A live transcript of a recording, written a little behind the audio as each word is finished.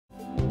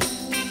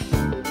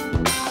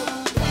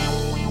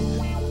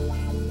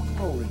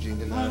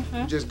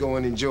Just go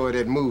and enjoy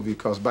that movie,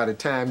 because by the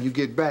time you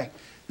get back,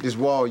 this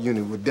wall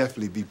unit will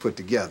definitely be put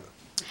together.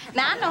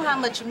 Now, I know how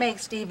much you make,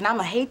 Steve, and I'm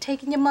gonna hate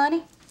taking your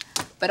money,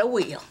 but I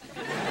will.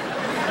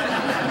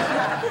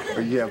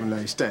 Well, you have a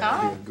nice time.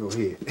 Oh. Here, go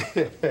ahead.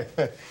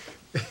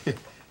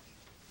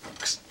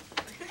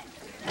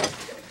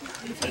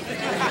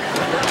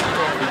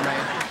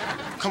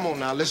 Come on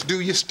now, let's do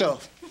your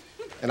stuff.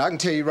 And I can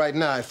tell you right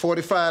now, at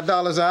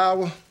 $45 an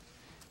hour,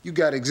 you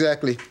got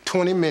exactly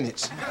 20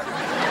 minutes.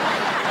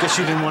 Guess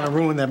you didn't want to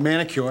ruin that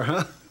manicure,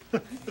 huh?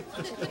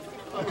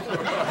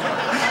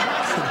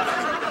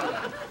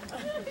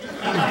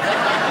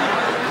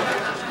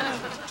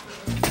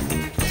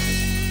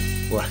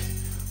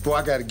 Boy,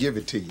 I gotta give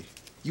it to you.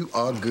 You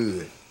are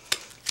good.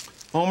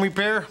 Home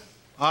repair,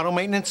 auto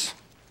maintenance,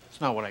 it's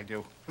not what I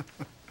do.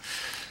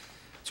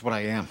 It's what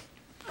I am.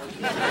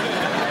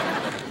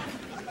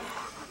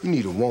 You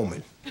need a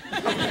woman.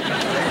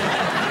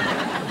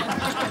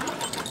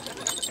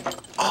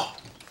 Oh,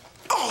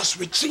 it's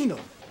Regina.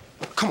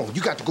 Come on,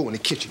 you got to go in the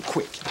kitchen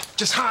quick.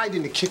 Just hide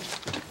in the kitchen.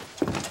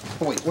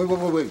 Oh,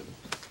 wait.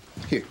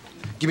 Here,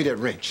 give me that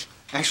wrench.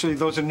 Actually,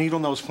 those are needle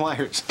nose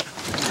pliers.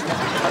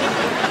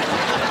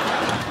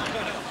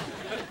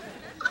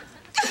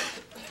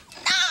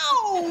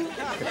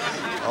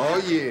 Oh,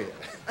 yeah.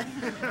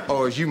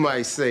 Or as you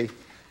might say,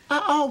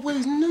 I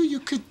always knew you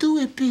could do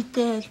it, Big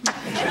Daddy.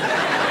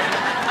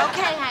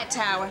 Okay,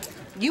 Hightower,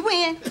 you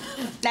win.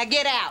 Now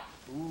get out.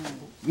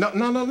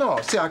 No.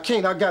 See, I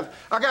can't. I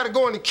gotta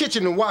go in the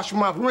kitchen and wash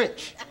my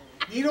wrench.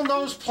 Needle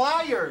nose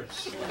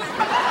pliers.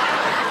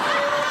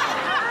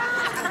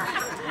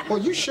 Well,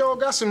 you sure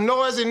got some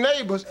noisy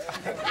neighbors.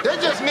 They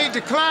just need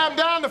to climb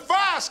down the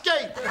fire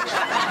escape.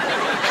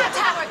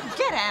 Hightower,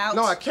 get out.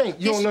 No, I can't.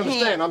 You Yes, don't you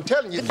understand. can. I'm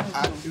telling you,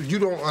 you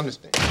don't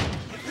understand.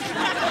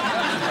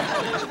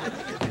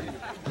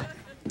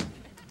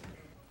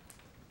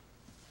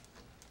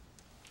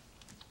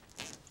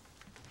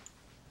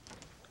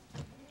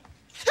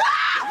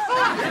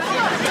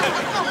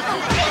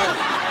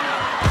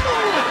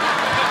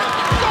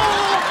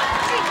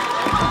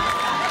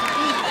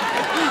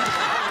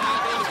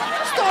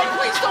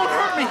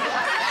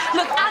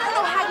 Look, I don't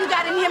know how you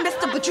got in here,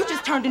 mister, but you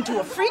just turned into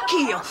a freak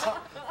heel. Mr.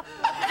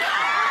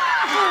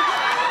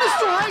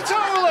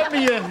 Hightower let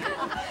me in.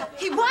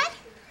 He what?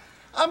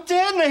 I'm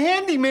Dan, the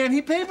handyman.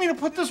 He paid me to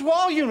put this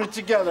wall unit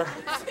together.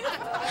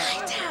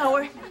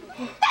 Hightower,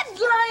 that's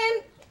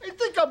lying. I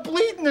think I'm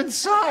bleeding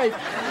inside.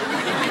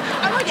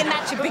 Oh, you're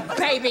not, you big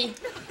baby.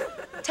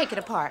 Take it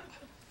apart.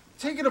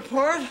 Take it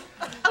apart?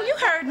 Oh, you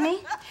heard me.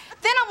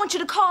 Then I want you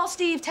to call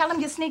Steve, tell him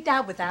you sneaked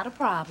out without a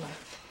problem.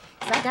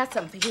 'Cause I got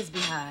something for his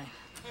behind.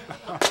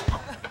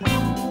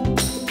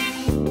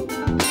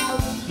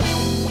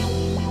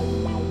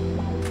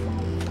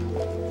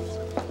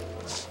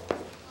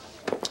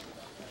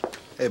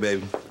 Hey,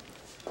 baby.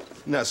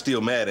 You're not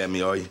still mad at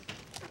me, are you?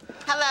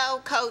 Hello,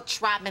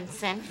 Coach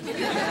Robinson.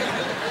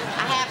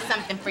 I have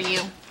something for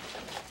you.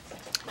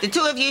 The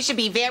two of you should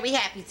be very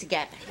happy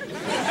together.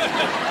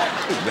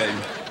 Hey, baby.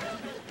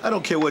 I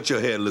don't care what your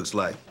hair looks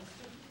like.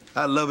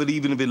 I love it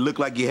even if it looked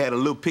like you had a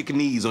little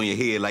Pekingese on your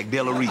head like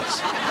Della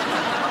Reese.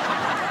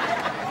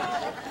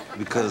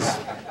 Because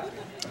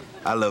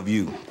I love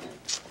you.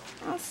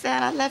 Oh,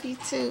 son, I love you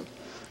too.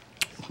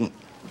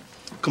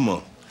 Come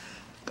on.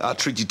 I'll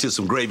treat you to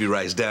some gravy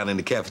rice down in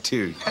the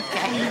cafeteria.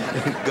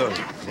 Okay. Go.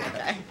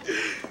 Okay.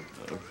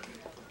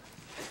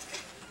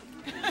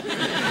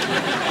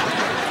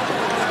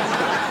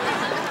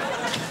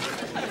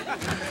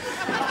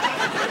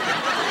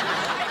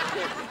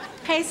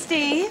 Hey,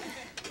 Steve.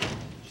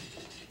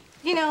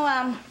 You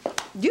know,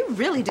 you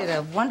really did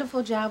a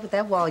wonderful job with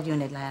that wall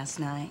unit last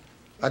night.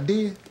 I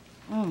did?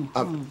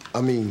 I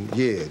mean,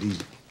 yeah, these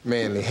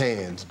manly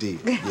hands did,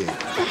 yeah.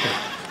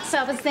 So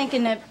I was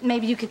thinking that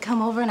maybe you could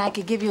come over and I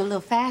could give you a little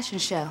fashion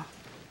show.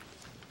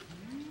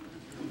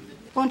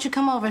 Won't you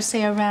come over,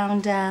 say,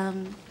 around,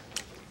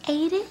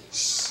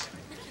 8-ish?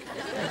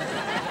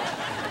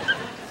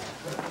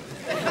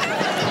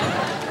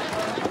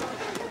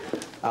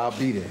 I'll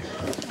be there.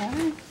 All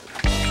right.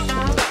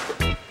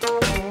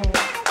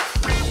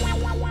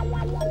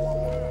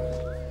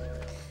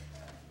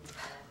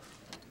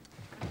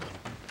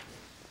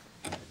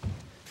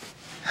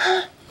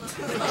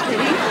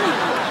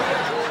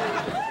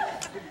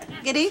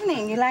 Good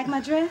evening. You like my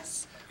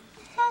dress?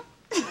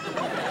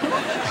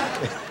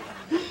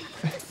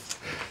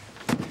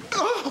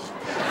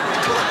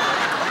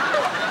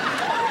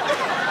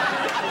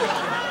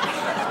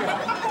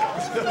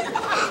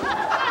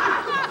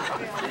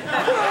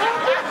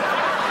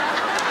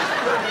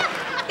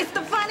 It's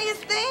the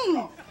funniest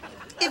thing.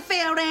 It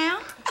fell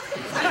down.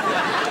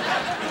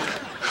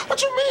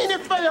 What you mean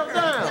it fell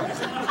down?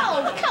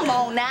 Oh, come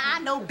on now. I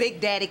know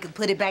Big Daddy could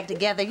put it back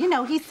together. You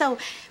know, he's so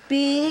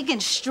big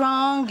and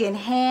strong and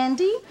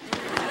handy.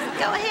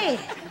 Go ahead.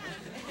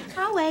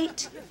 I'll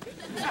wait.